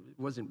of debt.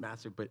 It wasn't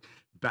massive, but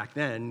back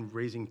then,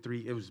 raising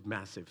 3, it was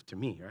massive to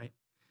me, right?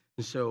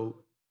 And so,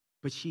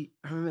 I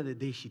remember the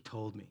day she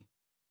told me.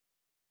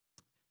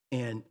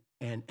 And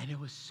it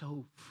was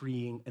so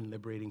freeing and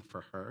liberating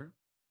for her.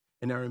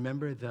 And I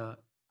remember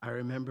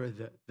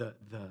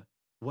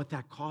what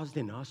that caused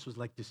in us was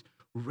like this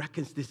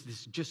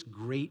just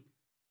great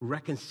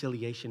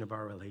reconciliation of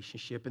our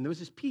relationship. And there was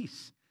this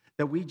peace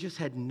that we just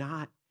had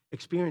not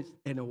experienced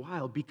in a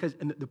while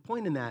and the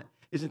point in that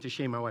isn't to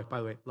shame my wife, by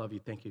the way, love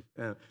you, thank you.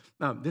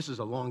 This was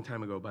a long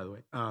time ago, by the way.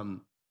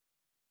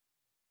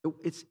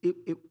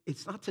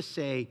 It's not to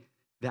say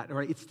that,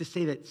 right? It's to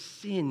say that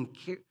sin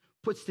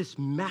puts this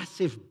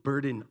massive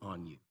burden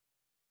on you.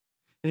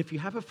 And if you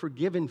have a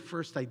forgiven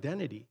first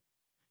identity,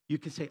 you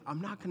can say, I'm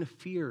not going to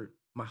fear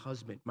my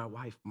husband, my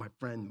wife, my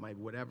friend, my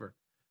whatever.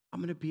 I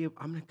want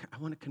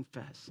to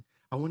confess.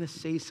 I want to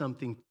say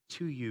something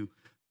to you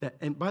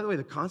and by the way,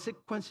 the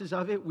consequences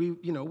of it,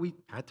 we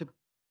had to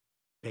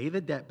pay the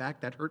debt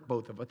back. That hurt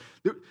both of us.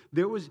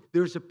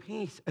 There's a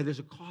pain, there's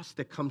a cost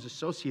that comes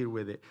associated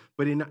with it.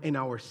 But in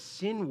our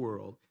sin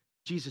world,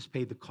 Jesus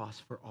paid the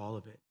cost for all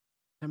of it.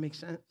 That makes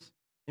sense?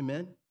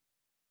 Amen?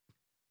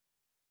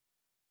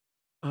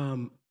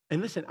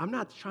 And listen, I'm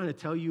not trying to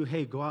tell you,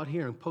 hey, go out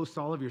here and post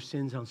all of your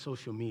sins on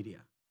social media.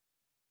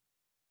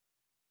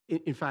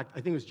 In fact,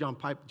 I think it was John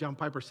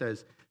Piper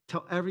says,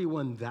 tell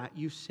everyone that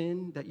you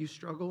sin, that you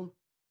struggle,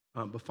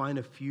 but find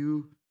a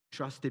few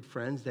trusted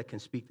friends that can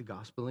speak the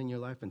gospel in your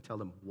life and tell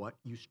them what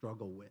you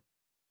struggle with.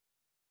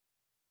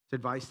 It's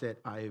advice that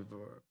I've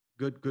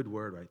Good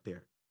word right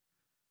there.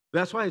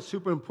 That's why it's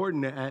super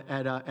important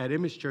at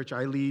Image Church.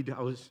 I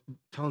was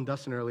telling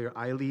Dustin earlier,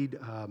 I lead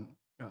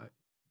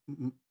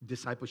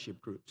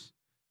discipleship groups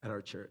at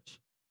our church.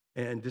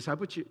 And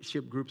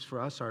discipleship groups for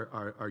us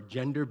are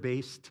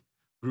gender-based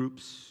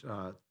groups,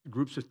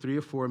 groups of 3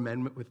 or 4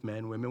 men with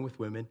men, women with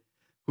women,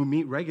 who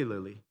meet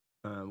regularly.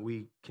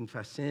 We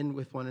confess sin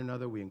with one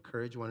another. We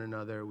encourage one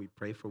another. We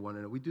pray for one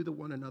another. We do the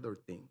one another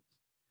things.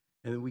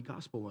 And then we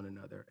gospel one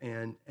another.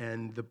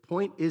 And the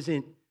point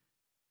isn't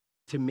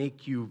to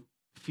make you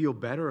feel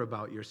better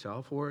about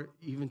yourself or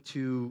even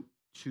to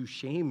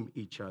shame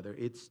each other.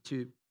 It's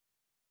to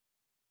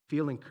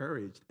feel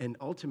encouraged and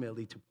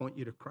ultimately to point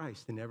you to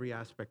Christ in every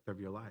aspect of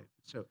your life.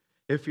 So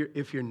if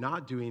you're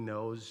not doing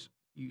those,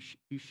 you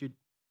should,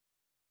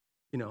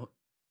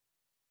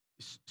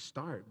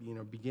 start,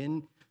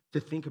 begin to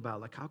think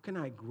about, like, how can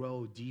I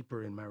grow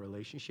deeper in my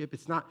relationship?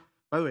 It's not,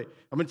 by the way,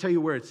 I'm going to tell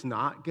you where it's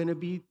not going to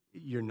be.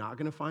 You're not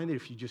going to find it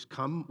if you just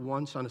come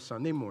once on a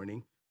Sunday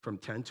morning from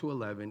 10 to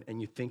 11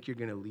 and you think you're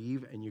going to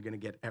leave and you're going to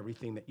get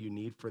everything that you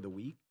need for the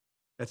week.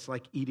 That's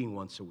like eating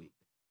once a week.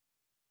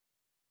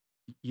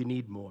 You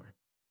need more.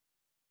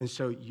 And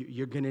so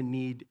you're going to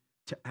need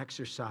to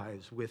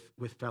exercise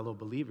with fellow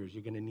believers.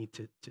 You're going to need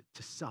to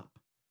sup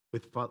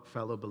with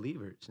fellow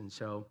believers. And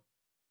so,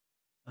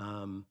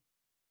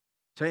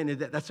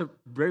 that's a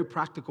very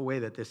practical way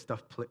that this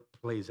stuff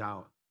plays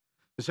out.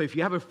 And so if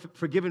you have a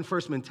forgiven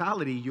first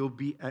mentality, you'll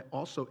be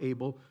also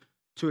able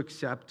to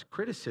accept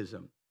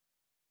criticism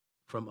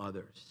from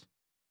others.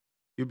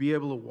 You'll be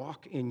able to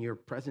walk in your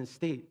present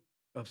state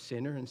of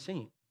sinner and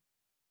saint.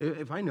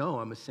 If I know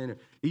I'm a sinner,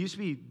 it used to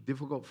be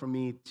difficult for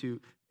me to.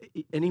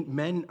 Any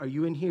men, are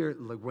you in here?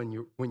 Like when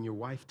your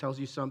wife tells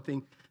you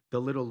something, the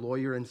little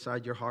lawyer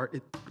inside your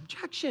heart,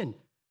 objection.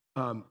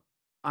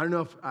 I don't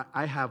know if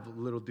I have a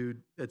little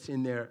dude that's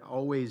in there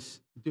always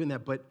doing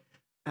that, but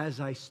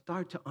as I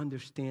start to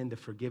understand the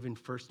forgiven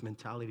first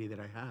mentality that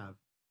I have,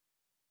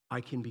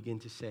 I can begin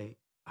to say,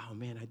 "Oh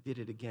man, I did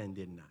it again,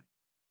 didn't I?"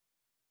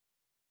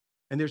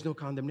 And there's no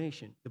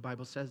condemnation. The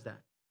Bible says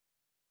that.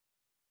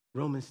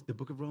 The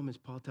book of Romans,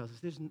 Paul tells us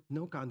there's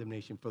no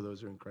condemnation for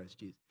those who are in Christ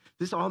Jesus.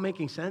 This all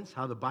making sense?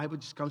 How the Bible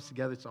just comes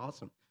together? It's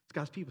awesome. It's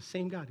God's people,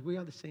 same God. We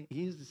are the same.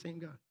 He is the same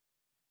God.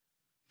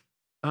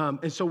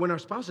 And so when our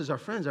spouses, our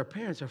friends, our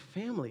parents, our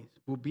families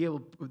will be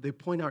able, they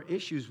point out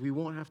issues, we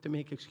won't have to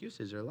make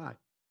excuses or lie.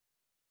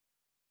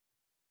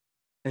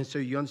 And so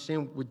you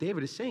understand what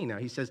David is saying now.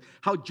 He says,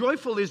 how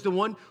joyful is the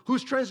one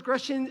whose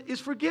transgression is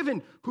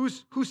forgiven,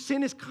 whose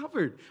sin is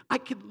covered. I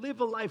could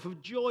live a life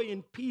of joy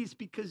and peace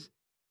because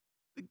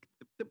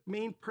the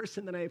main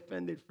person that I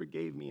offended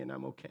forgave me, and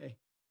I'm okay.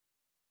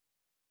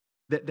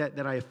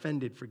 That I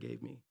offended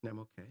forgave me, and I'm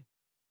okay.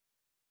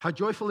 How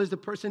joyful is the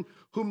person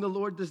whom the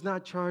Lord does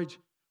not charge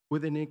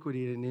with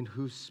iniquity, and in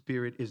whose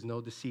spirit is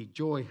no deceit.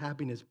 Joy,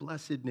 happiness,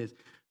 blessedness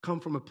come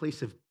from a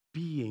place of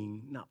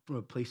being, not from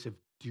a place of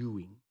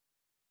doing.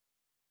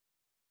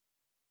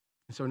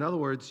 And so in other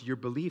words, your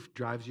belief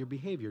drives your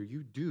behavior.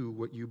 You do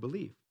what you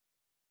believe.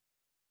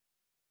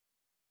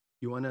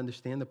 You want to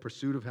understand the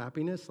pursuit of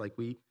happiness like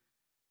we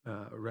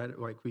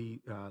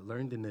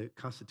learned in the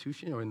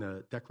Constitution or in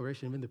the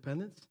Declaration of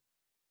Independence?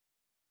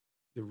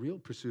 The real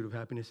pursuit of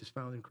happiness is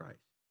found in Christ.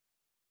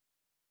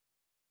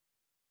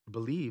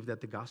 Believe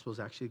that the gospel is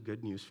actually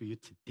good news for you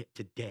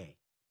today.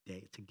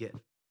 It's a gift.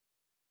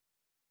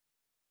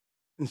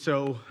 And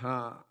so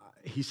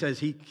he says,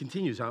 he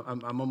continues,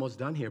 I'm almost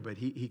done here, but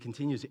he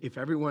continues, if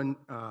everyone,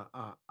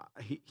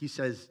 he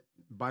says,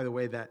 by the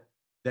way, that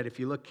if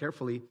you look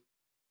carefully,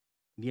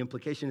 the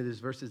implication of this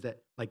verse is that,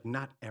 like,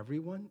 not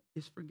everyone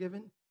is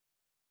forgiven.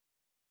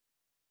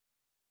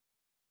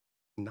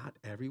 Not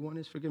everyone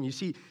is forgiven. You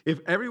see,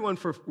 if everyone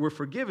were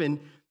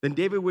forgiven, then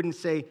David wouldn't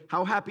say,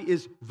 how happy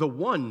is the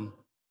one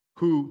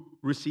who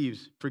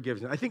receives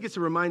forgiveness. I think it's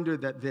a reminder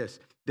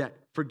that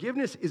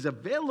forgiveness is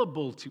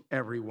available to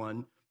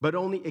everyone, but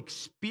only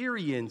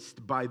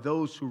experienced by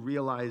those who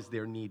realize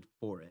their need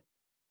for it.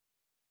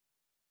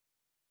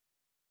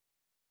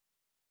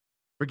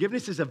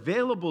 Forgiveness is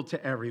available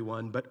to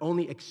everyone, but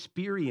only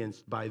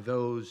experienced by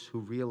those who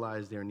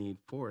realize their need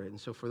for it. And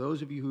so for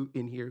those of you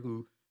in here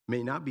who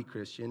may not be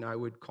Christian, I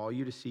would call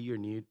you to see your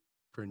need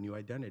for a new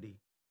identity,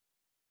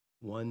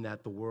 one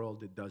that the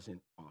world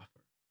doesn't offer.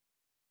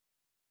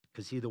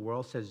 Because see, the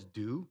world says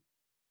do,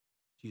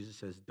 Jesus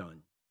says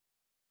done.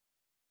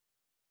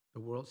 The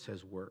world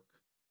says work,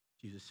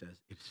 Jesus says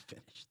it's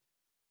finished.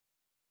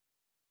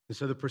 And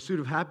so the pursuit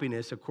of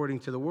happiness, according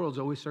to the world, is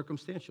always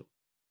circumstantial.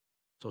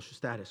 Social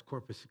status,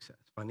 corporate success,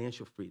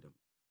 financial freedom,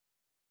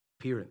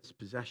 appearance,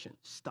 possession,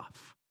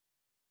 stuff.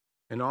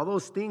 And all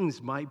those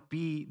things might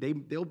be,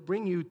 they'll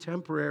bring you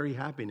temporary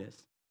happiness.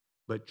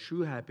 But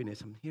true happiness,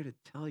 I'm here to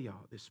tell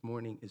y'all this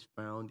morning, is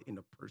found in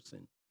a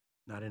person,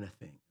 not in a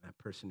thing. That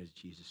person is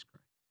Jesus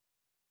Christ,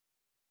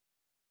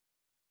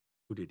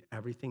 who did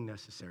everything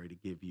necessary to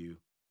give you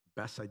the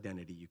best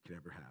identity you could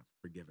ever have,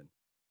 forgiven.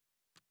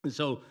 And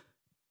so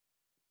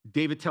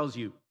David tells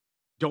you,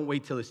 don't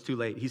wait till it's too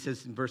late. He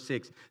says in verse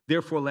 6,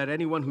 therefore let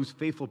anyone who's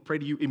faithful pray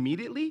to you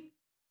immediately.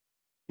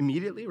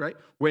 immediately, right?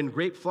 When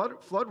great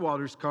flood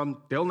waters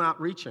come, they'll not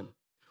reach him.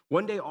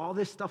 One day, all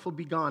this stuff will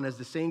be gone. As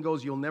the saying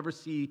goes, you'll never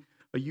see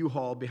a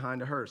U-Haul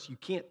behind a hearse. You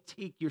can't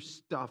take your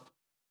stuff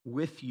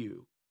with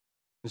you.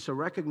 And so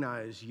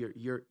recognize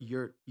your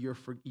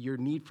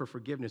need for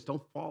forgiveness.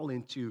 Don't fall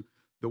into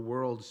the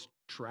world's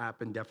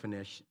trap and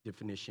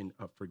definition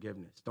of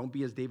forgiveness. Don't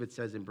be, as David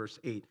says in verse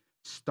 8,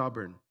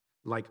 stubborn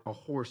like a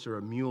horse or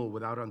a mule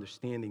without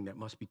understanding that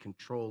must be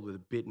controlled with a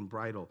bit and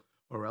bridle,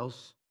 or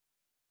else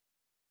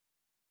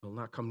it will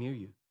not come near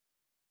you.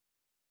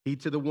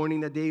 Heed to the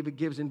warning that David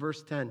gives in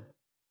verse 10.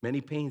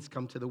 Many pains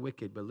come to the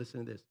wicked, but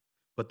listen to this.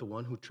 But the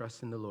one who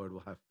trusts in the Lord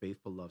will have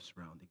faithful love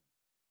surrounding him.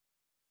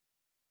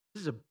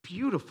 This is a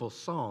beautiful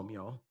psalm,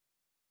 y'all.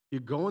 You're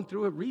going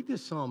through it, read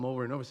this psalm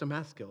over and over. It's a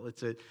maskil.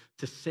 It's a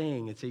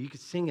saying. You could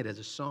sing it as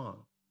a song.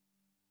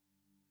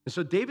 And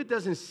so David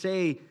doesn't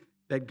say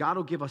that God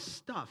will give us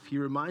stuff. He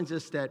reminds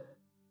us that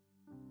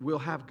we'll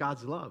have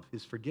God's love,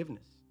 his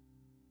forgiveness.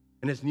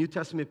 And as New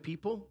Testament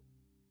people,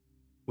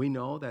 we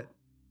know that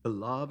the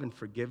love and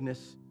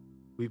forgiveness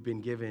we've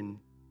been given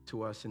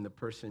to us in the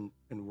person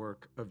and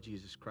work of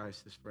Jesus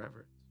Christ is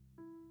forever.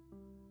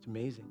 It's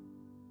amazing.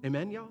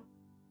 Amen, y'all?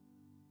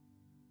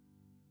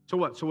 So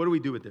what? So what do we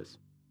do with this?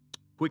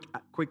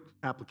 Quick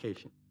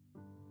application.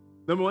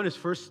 Number one is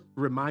first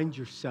remind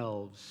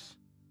yourselves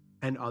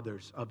and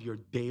others of your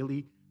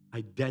daily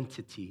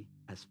identity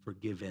as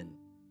forgiven.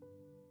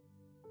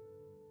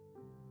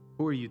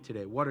 Who are you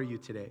today? What are you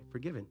today?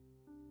 Forgiven.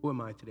 Who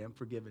am I today? I'm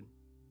forgiven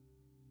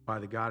by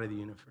the God of the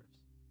universe.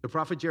 The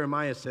prophet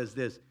Jeremiah says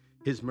this,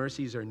 his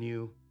mercies are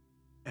new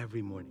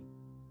every morning.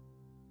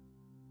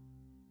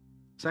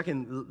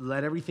 Second,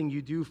 let everything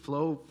you do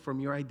flow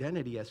from your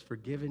identity as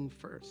forgiven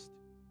first.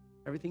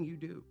 Everything you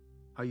do,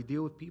 how you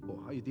deal with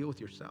people, how you deal with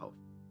yourself,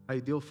 how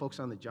you deal with folks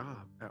on the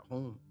job, at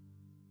home.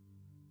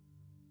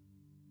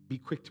 Be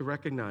quick to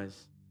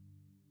recognize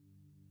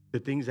the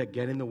things that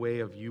get in the way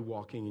of you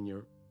walking in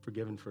your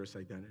forgiven first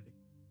identity.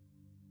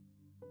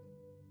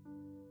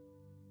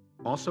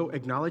 Also,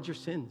 acknowledge your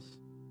sins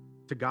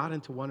to God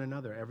and to one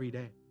another every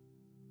day.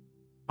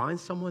 Find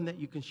someone that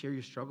you can share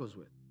your struggles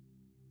with.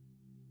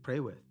 Pray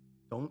with.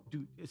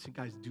 Listen,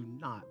 guys, do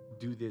not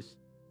do this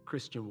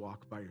Christian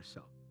walk by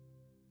yourself.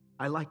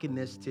 I liken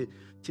this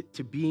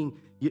to being,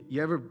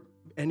 you ever,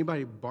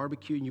 anybody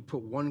barbecue and you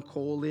put one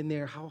coal in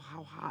there, how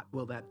hot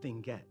will that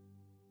thing get?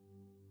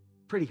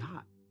 Pretty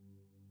hot.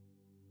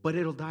 But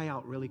it'll die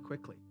out really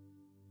quickly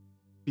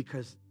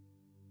because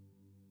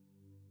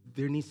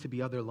there needs to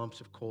be other lumps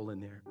of coal in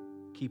there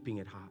keeping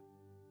it hot.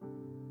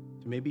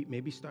 So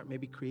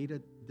maybe create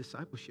a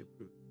discipleship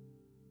group.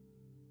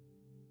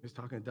 I was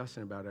talking to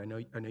Dustin about it. I know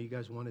you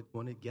guys want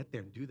to get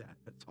there and do that.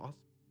 That's awesome.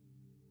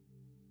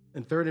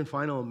 And third and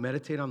final,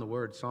 meditate on the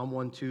word. Psalm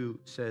 1:2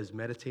 says,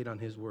 meditate on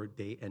his word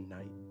day and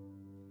night.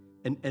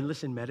 And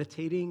listen,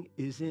 meditating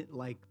isn't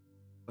like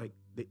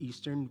the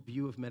Eastern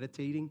view of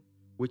meditating,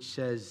 which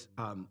says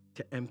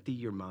to empty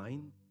your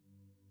mind.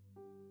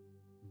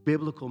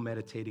 Biblical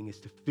meditating is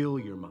to fill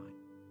your mind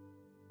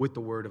with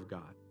the word of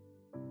God.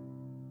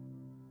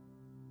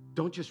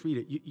 Don't just read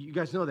it. You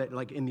guys know that,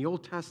 like in the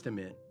Old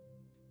Testament,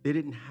 they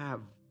didn't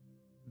have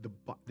the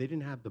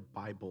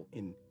Bible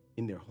in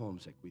their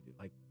homes like we do.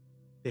 Like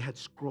they had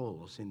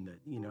scrolls in the,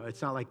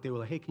 it's not like they were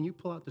like, hey, can you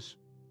pull out the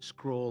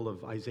scroll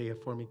of Isaiah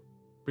for me?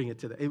 Bring it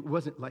to it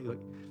wasn't like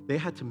they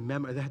had to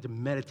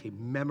meditate,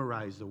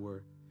 memorize the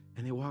word.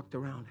 And they walked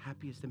around,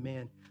 happy is the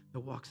man that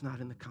walks not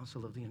in the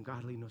counsel of the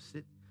ungodly, nor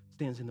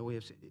stands in the way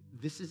of sin.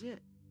 This is it.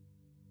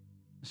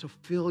 So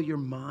fill your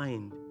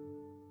mind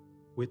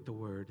with the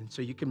word. And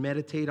so you can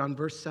meditate on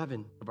verse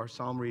 7 of our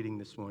psalm reading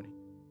this morning.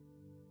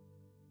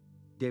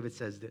 David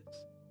says this.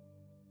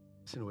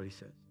 Listen to what he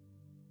says.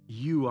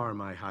 You are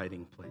my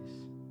hiding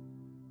place.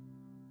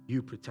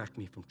 You protect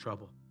me from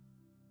trouble.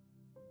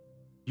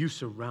 You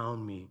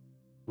surround me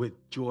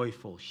with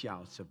joyful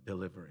shouts of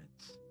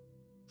deliverance.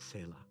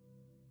 Selah.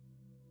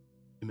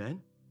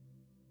 Amen?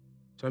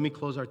 So let me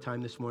close our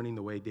time this morning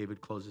the way David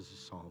closes his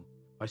psalm,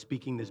 by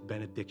speaking this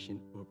benediction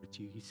over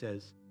to you. He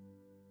says,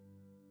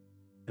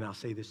 and I'll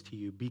say this to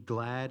you, be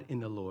glad in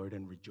the Lord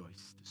and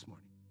rejoice this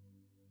morning.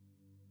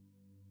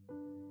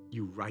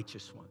 You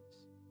righteous ones,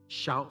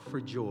 shout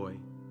for joy,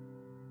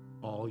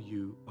 all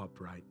you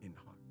upright in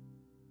heart.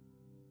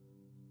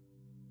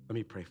 Let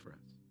me pray for us.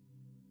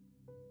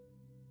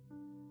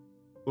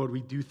 Lord,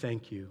 we do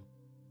thank you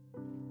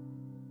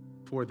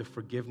for the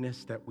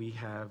forgiveness that we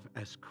have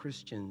as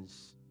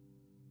Christians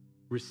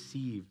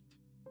received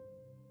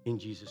in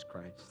Jesus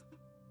Christ.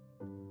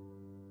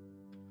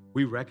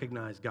 We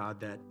recognize, God,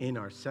 that in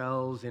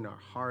ourselves, in our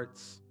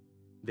hearts,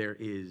 there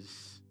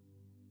is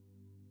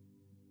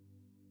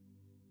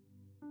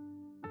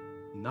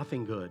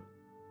nothing good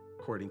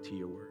according to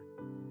your word.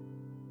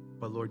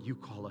 But Lord, you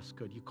call us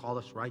good. You call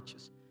us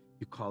righteous.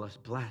 You call us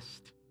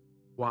blessed.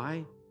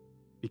 Why?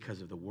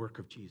 Because of the work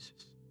of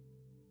Jesus.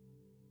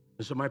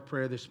 And so my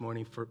prayer this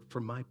morning for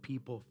my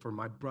people, for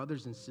my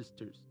brothers and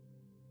sisters,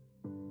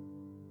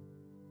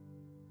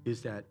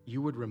 is that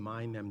you would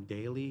remind them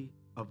daily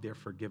of their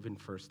forgiven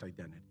first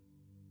identity.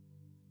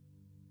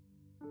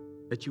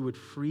 that you would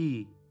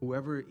free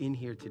whoever in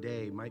here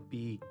today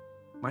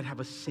might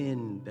have a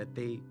sin that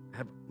they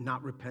have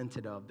not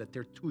repented of, that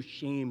they're too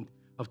ashamed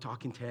of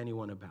talking to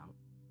anyone about.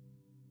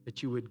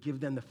 That you would give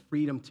them the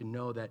freedom to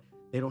know that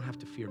they don't have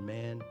to fear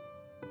man,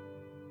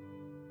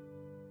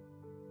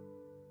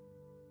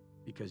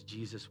 because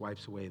Jesus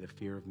wipes away the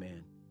fear of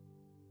man.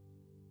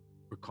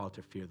 We're called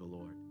to fear the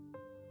Lord.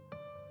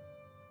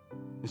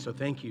 And so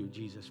thank you,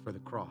 Jesus, for the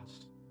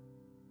cross.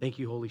 Thank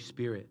you, Holy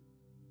Spirit,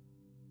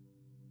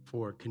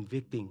 for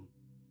convicting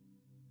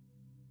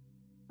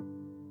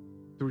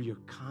through your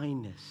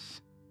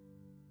kindness,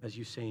 as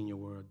you say in your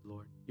word,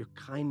 Lord. Your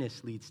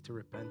kindness leads to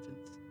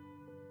repentance.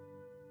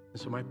 And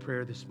so my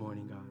prayer this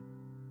morning, God,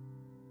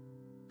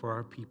 for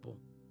our people,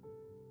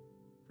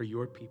 for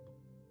your people,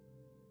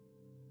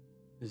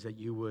 is that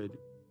you would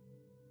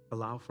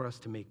allow for us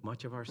to make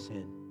much of our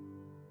sin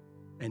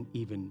and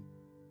even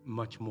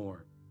much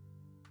more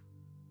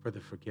for the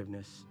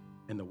forgiveness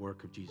and the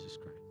work of Jesus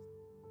Christ.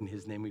 In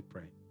his name we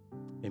pray.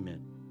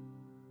 Amen.